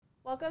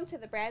Welcome to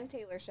the Brad and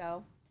Taylor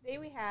Show. Today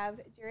we have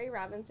Jerry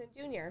Robinson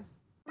Jr.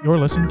 You're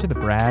listening to The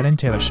Brad and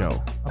Taylor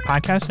Show, a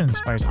podcast that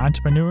inspires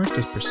entrepreneurs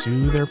to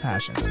pursue their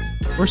passions.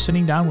 We're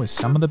sitting down with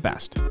some of the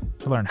best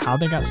to learn how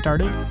they got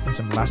started and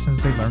some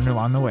lessons they learned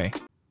along the way.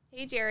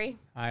 Hey, Jerry.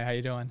 Hi, how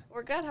you doing?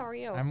 We're good. How are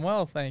you? I'm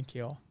well, thank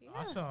you. Yeah.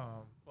 Awesome.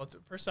 Well,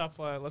 first off,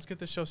 let's get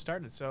this show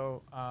started.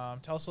 So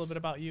tell us a little bit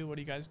about you. What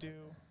do you guys do?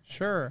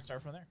 Sure.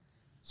 Start from there.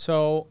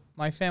 So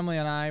my family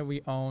and I,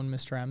 we own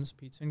Mr. M's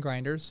Pizza and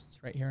Grinders. It's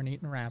right here in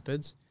Eaton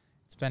Rapids.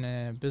 It's been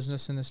in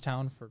business in this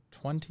town for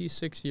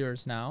 26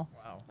 years now.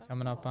 Wow.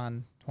 Coming up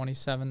on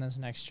 27 this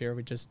next year.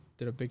 We just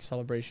did a big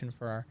celebration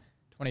for our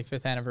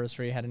 25th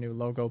anniversary, had a new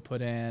logo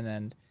put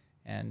in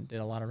and did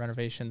a lot of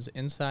renovations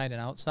inside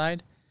and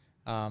outside.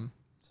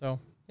 So,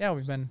 yeah,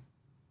 we've been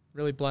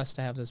really blessed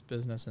to have this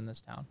business in this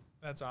town.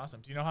 That's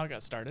awesome. Do you know how it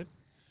got started?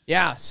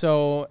 Yeah,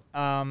 so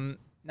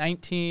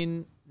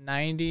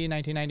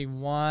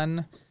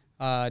 1991,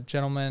 a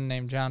gentleman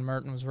named John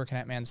Merton was working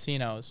at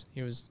Mancino's.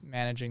 He was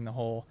managing the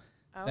whole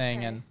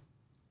thing, and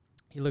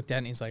he looked at it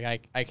and he's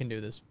like, I can do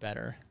this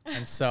better.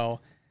 And so,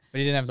 but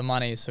he didn't have the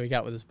money, so he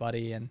got with his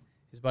buddy, and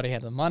his buddy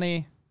had the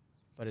money,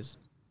 but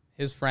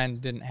his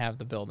friend didn't have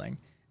the building,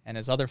 and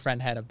his other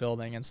friend had a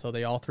building, and so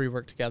they all three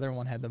worked together.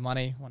 One had the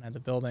money, one had the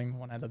building,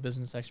 one had the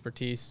business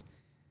expertise,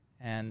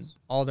 and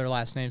all their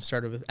last names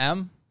started with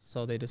M,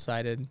 so they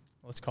decided,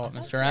 let's call it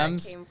That's Mr. where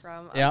M's. it came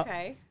from. Yep.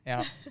 Okay.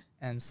 Yeah.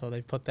 And so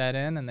they put that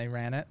in and they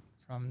ran it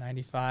from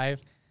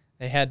 95.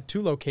 They had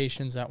two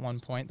locations at one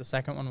point. The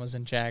second one was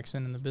in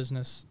Jackson in the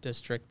business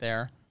district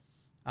there.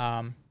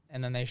 And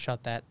then they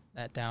shut that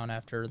down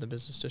after the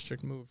business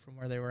district moved from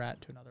where they were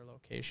at to another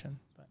location.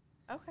 But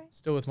Okay.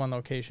 still with one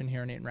location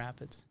here in Eaton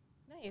Rapids.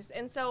 Nice.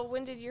 And so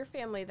when did your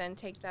family then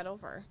take that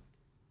over?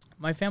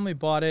 My family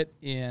bought it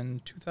in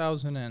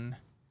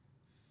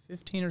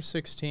 2015 or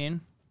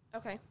 16.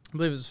 Okay. I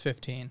believe it was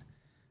 15.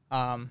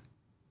 John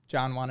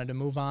wanted to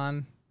move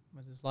on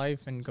with his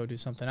life and go do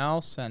something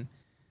else, and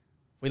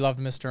we loved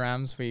Mr.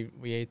 M's. We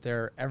ate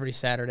there every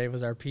Saturday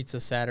was our pizza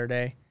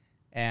Saturday,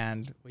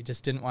 and we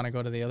just didn't want to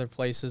go to the other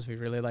places. We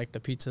really liked the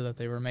pizza that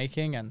they were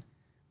making, and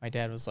my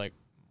dad was like,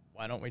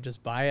 why don't we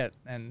just buy it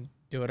and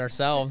do it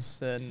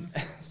ourselves? And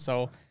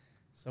so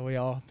we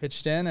all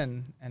pitched in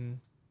and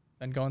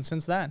been going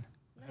since then.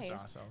 Nice.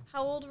 That's awesome.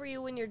 How old were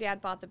you when your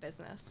dad bought the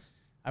business?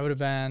 I would have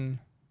been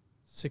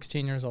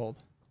 16 years old.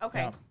 Okay.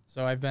 Yeah.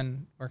 So I've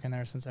been working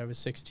there since I was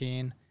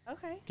 16.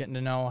 Okay. Getting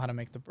to know how to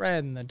make the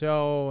bread and the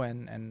dough,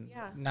 and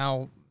Yeah.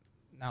 now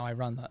I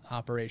run the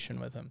operation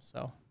with him.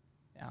 So,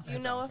 yeah. Do you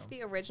That's know awesome. if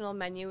the original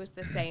menu is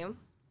the same?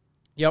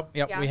 Yep.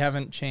 Yeah. We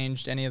haven't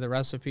changed any of the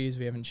recipes.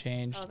 We haven't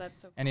changed Oh,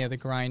 that's so cool. any of the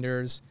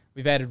grinders.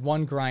 We've added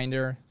one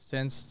grinder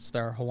since. It's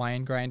our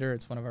Hawaiian grinder.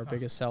 It's one of our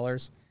biggest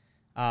sellers.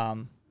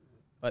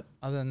 But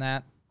other than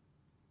that,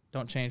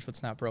 don't change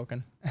what's not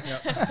broken.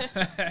 Yep.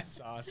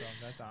 That's awesome.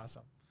 That's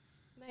awesome.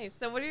 Nice.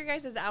 So what are your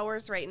guys'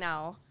 hours right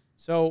now?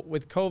 So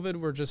with COVID,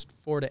 we're just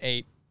 4 to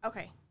 8.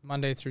 Okay.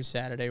 Monday through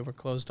Saturday. We're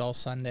closed all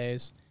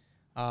Sundays.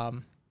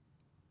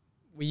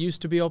 We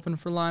used to be open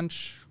for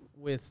lunch.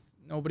 With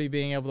nobody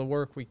being able to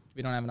work, we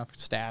don't have enough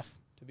staff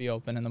to be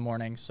open in the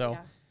morning. So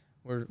Yeah.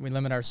 we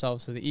limit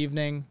ourselves to the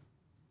evening.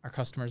 Our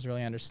customers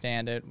really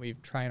understand it. We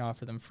try and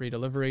offer them free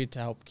delivery to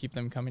help keep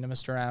them coming to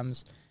Mr.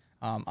 M's.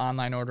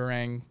 Online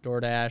ordering,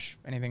 DoorDash,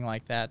 anything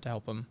like that to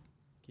help them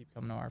keep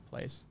coming to our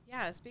place.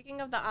 Yeah,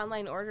 speaking of the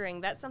online ordering,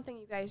 that's something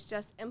you guys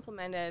just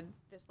implemented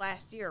this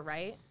last year,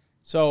 right?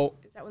 So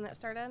Is that when that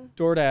started?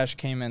 DoorDash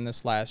came in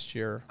this last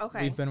year.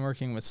 Okay. We've been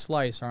working with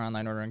Slice, our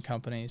online ordering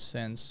company,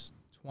 since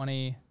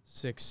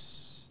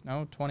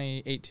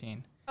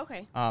 2018.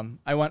 Okay.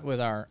 I went with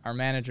our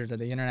manager to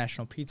the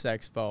International Pizza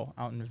Expo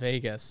out in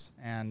Vegas,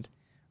 and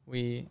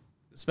we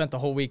spent the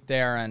whole week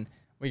there, and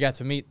we got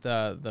to meet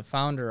the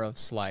founder of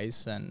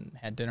Slice and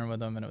had dinner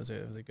with him, and it was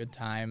a good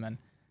time. And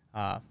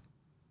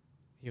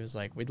he was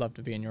like, we'd love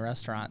to be in your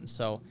restaurant. And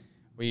so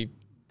we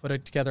put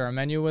together a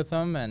menu with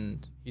him,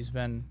 and he's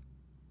been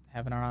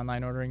having our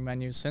online ordering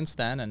menu since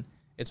then, and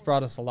it's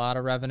brought us a lot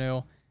of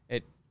revenue.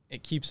 It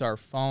keeps our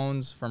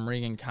phones from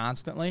ringing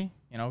constantly,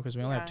 because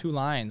we only have 2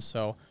 lines,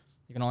 so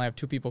you can only have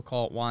 2 people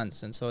call at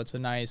once, and so it's a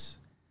nice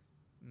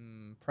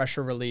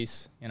pressure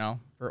release,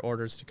 for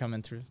orders to come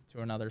in through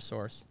another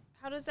source.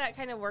 How does that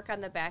kind of work on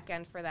the back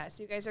end for that?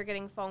 So you guys are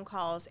getting phone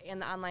calls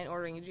and the online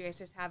ordering. Do you guys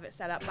just have it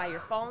set up by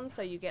your phone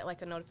so you get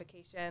like a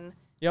notification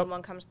Yep. when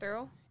one comes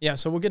through? Yeah,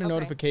 so we'll get a Okay.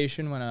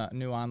 notification when a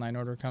new online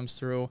order comes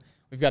through.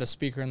 We've got a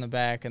speaker in the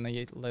back, and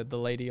the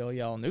lady will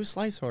yell, "New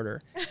slice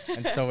order,"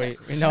 and so we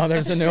know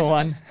there's a new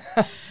one.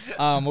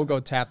 We'll go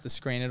tap the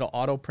screen. It'll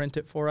auto print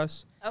it for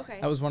us.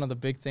 Okay. That was one of the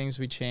big things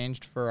we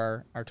changed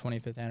for our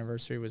 25th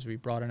anniversary was we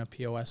brought in a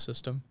POS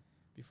system.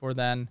 Before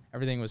then,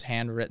 everything was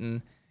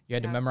handwritten. You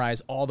had to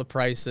memorize all the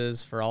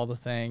prices for all the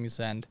things,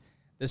 and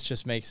this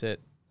just makes it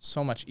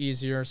so much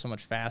easier, so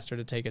much faster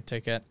to take a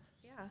ticket.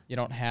 Yeah. You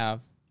don't have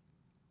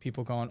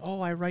people going,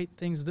 oh, I write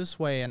things this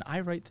way, and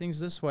I write things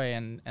this way,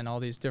 and all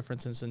these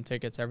differences in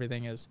tickets.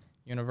 Everything is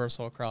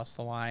universal across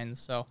the line,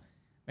 so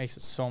it makes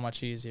it so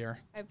much easier.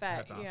 I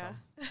bet. That's awesome.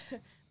 Yeah.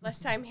 Less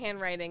time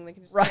handwriting. They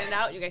can just Right. print it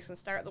out. You guys can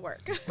start the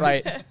work.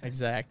 Right.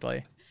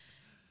 Exactly.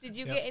 Did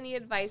you get any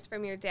advice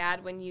from your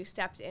dad when you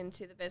stepped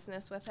into the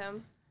business with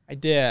him? I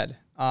did.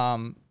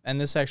 And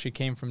this actually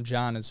came from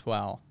John as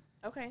well.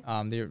 Okay.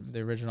 The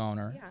original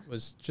owner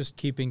was just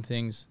keeping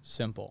things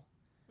simple.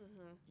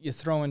 You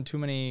throw in too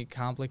many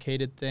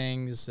complicated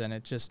things and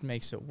it just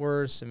makes it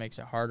worse. It makes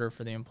it harder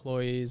for the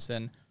employees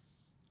and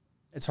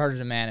it's harder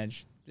to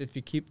manage. If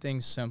you keep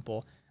things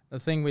simple, the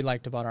thing we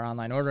liked about our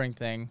online ordering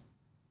thing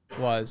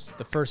was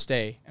the first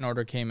day an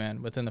order came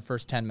in within the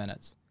first 10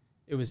 minutes.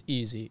 It was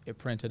easy. It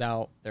printed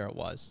out. There it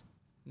was.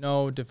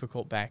 No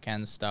difficult back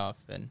end stuff.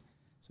 And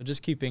so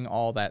just keeping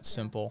all that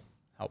simple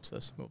helps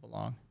us move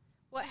along.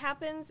 What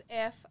happens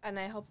if, and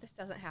I hope this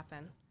doesn't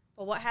happen,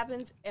 but what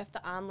happens if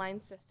the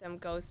online system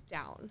goes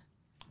down?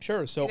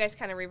 Sure. So you guys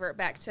kind of revert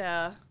back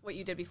to what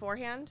you did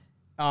beforehand?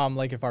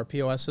 like if our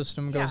POS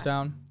system goes Yeah.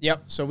 down?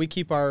 Yep. So we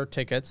keep our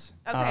tickets.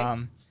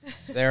 Okay.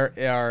 There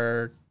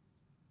are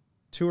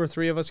 2 or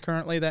 3 of us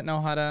currently that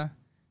know how to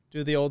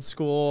do the old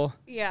school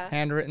Yeah.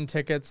 handwritten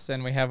tickets,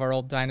 and we have our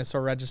old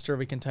dinosaur register.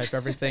 We can type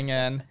everything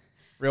in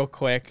real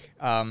quick.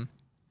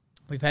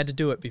 We've had to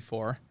do it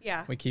before.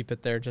 Yeah. We keep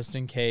it there just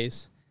in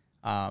case.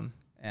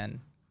 And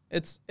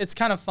it's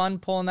kind of fun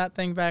pulling that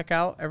thing back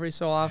out every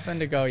so often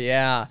to go,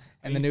 yeah.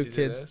 And the new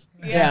kids,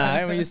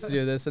 yeah, we used to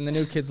do this. And the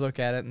new kids look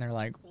at it and they're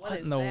like, what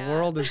in the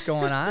world is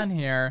going on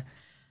here?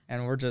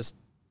 And we're just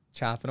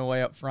chopping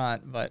away up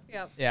front. But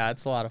yeah,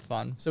 it's a lot of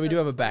fun. So we do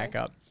have a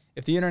backup.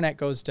 If the internet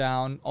goes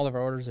down, all of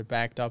our orders are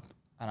backed up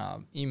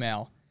on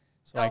email.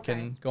 So I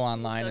can go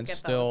online and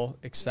still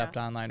accept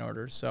online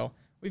orders. So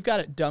we've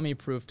got it dummy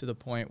proof to the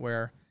point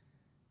where,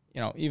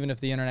 you know, even if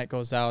the internet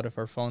goes out, if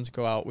our phones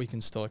go out, we can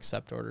still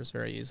accept orders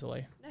very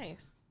easily.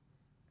 Nice.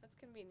 That's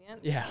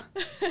convenient. Yeah.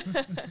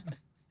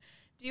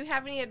 Do you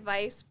have any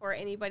advice for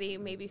anybody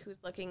maybe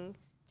who's looking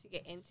to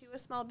get into a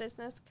small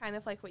business, kind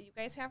of like what you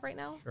guys have right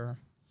now? Sure.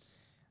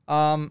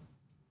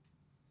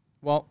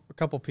 Well, a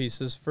couple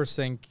pieces. First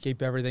thing,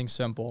 keep everything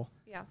simple.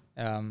 Yeah.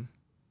 You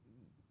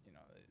know,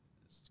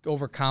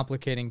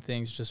 overcomplicating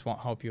things just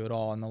won't help you at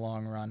all in the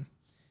long run.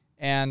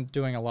 And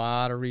doing a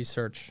lot of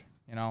research,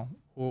 you know,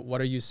 what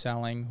are you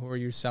selling? Who are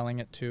you selling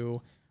it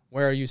to?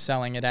 Where are you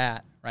selling it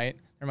at, right?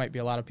 There might be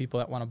a lot of people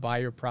that want to buy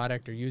your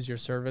product or use your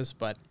service,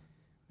 but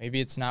maybe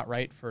it's not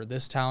right for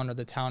this town or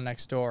the town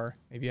next door.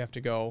 Maybe you have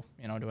to go,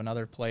 you know, to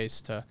another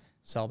place to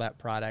sell that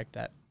product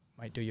that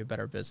might do you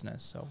better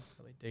business. So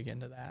really dig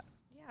into that.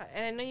 Yeah,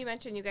 and I know you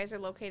mentioned you guys are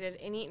located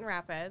in Eaton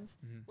Rapids.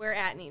 Where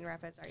at in Eaton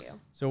Rapids are you?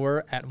 So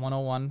we're at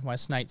 101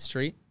 West Knight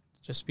Street,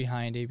 just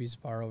behind AB's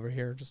Bar over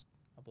here, just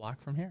a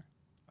block from here.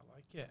 I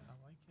like it.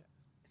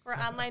 For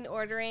online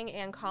ordering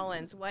and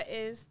call-ins, what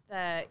is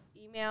the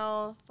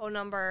email, phone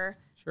number?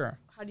 Sure.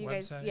 How do you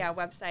guys,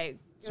 website.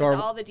 Give So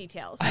us all the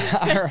details.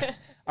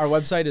 our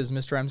website is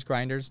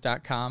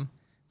mrmsgrinders.com.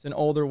 It's an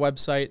older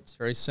website. It's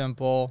very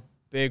simple.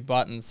 Big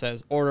button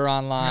says order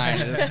online.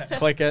 Just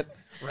click it.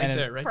 Right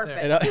there.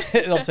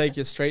 It'll take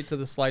you straight to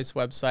the Slice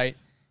website.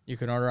 You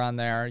can order on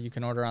there. You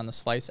can order on the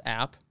Slice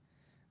app.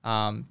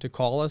 To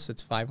call us,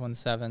 it's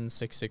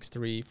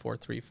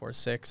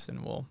 517-663-4346,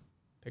 and we'll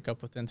pick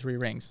up within 3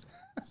 rings.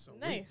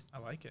 Nice. I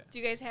like it. Do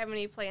you guys have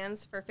any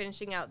plans for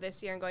finishing out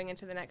this year and going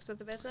into the next with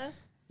the business?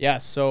 Yeah,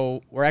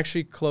 so we're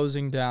actually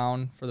closing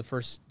down for the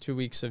first 2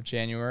 weeks of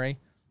January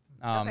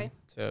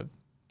to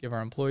give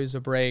our employees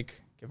a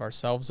break, give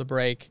ourselves a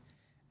break,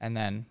 and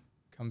then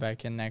come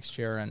back in next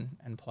year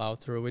and plow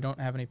through. We don't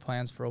have any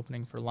plans for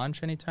opening for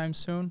lunch anytime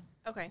soon.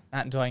 Okay.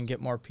 Not until I can get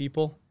more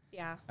people.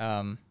 Yeah.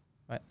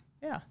 But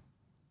yeah.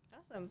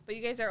 Awesome. But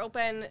you guys are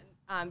open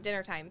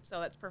dinner time, so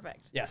that's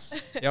perfect.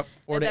 Yes. Yep.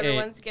 4 to 8. As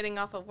everyone's getting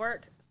off of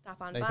work,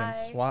 stop on by. They can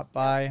swap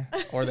by,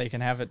 or they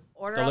can have it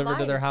delivered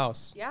to their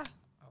house. Yeah.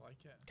 I like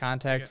it.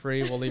 Contact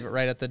free. We'll leave it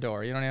right at the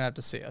door. You don't even have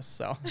to see us.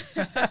 So.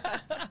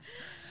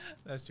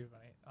 That's too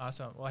funny.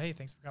 Awesome. Well, hey,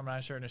 thanks for coming on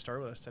and sharing your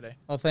story with us today.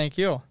 Well, thank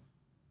you.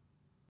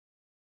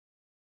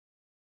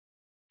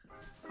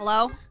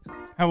 Hello?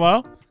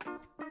 Hello?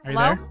 Are you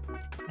Hello? there?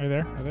 Are you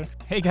there? Are you there?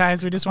 Hey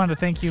guys, we just wanted to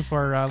thank you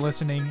for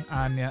listening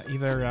on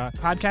either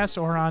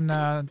podcast or on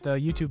the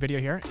YouTube video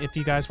here. If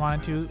you guys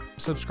wanted to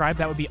subscribe,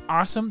 that would be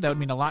awesome. That would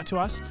mean a lot to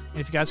us. And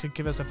if you guys could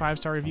give us a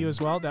 5-star review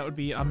as well, that would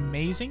be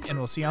amazing. And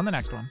we'll see you on the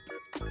next one.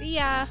 See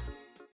ya.